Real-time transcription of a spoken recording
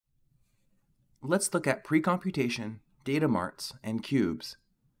Let's look at pre-computation, data marts, and cubes.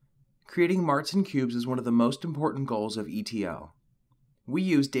 Creating marts and cubes is one of the most important goals of ETL. We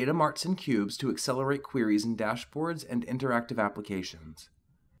use data marts and cubes to accelerate queries in dashboards and interactive applications.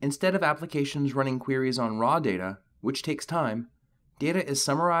 Instead of applications running queries on raw data, which takes time, data is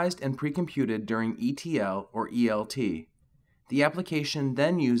summarized and pre-computed during ETL or ELT. The application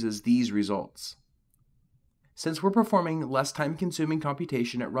then uses these results. Since we're performing less time-consuming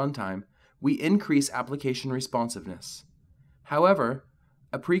computation at runtime, we increase application responsiveness. However,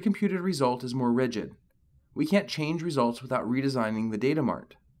 a pre-computed result is more rigid. We can't change results without redesigning the data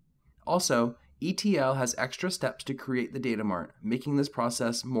mart. Also, ETL has extra steps to create the data mart, making this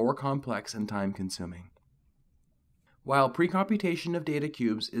process more complex and time-consuming. While pre-computation of data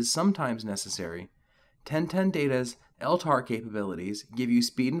cubes is sometimes necessary, 1010 Data's LTAR capabilities give you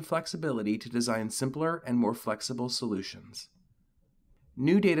speed and flexibility to design simpler and more flexible solutions.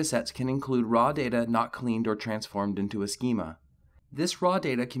 New datasets can include raw data not cleaned or transformed into a schema. This raw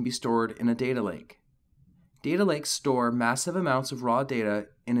data can be stored in a data lake. Data lakes store massive amounts of raw data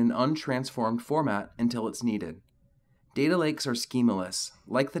in an untransformed format until it's needed. Data lakes are schemaless,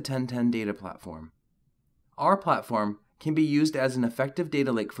 like the 1010 Data platform. Our platform can be used as an effective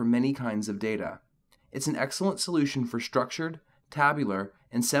data lake for many kinds of data. It's an excellent solution for structured, tabular,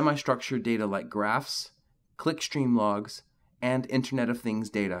 and semi-structured data like graphs, clickstream logs, and Internet of Things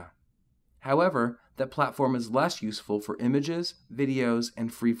data. However, that platform is less useful for images, videos,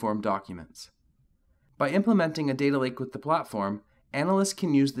 and freeform documents. By implementing a data lake with the platform, analysts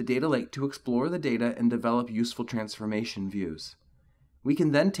can use the data lake to explore the data and develop useful transformation views. We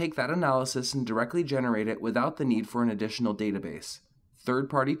can then take that analysis and directly generate it without the need for an additional database,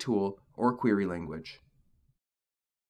 third-party tool, or query language.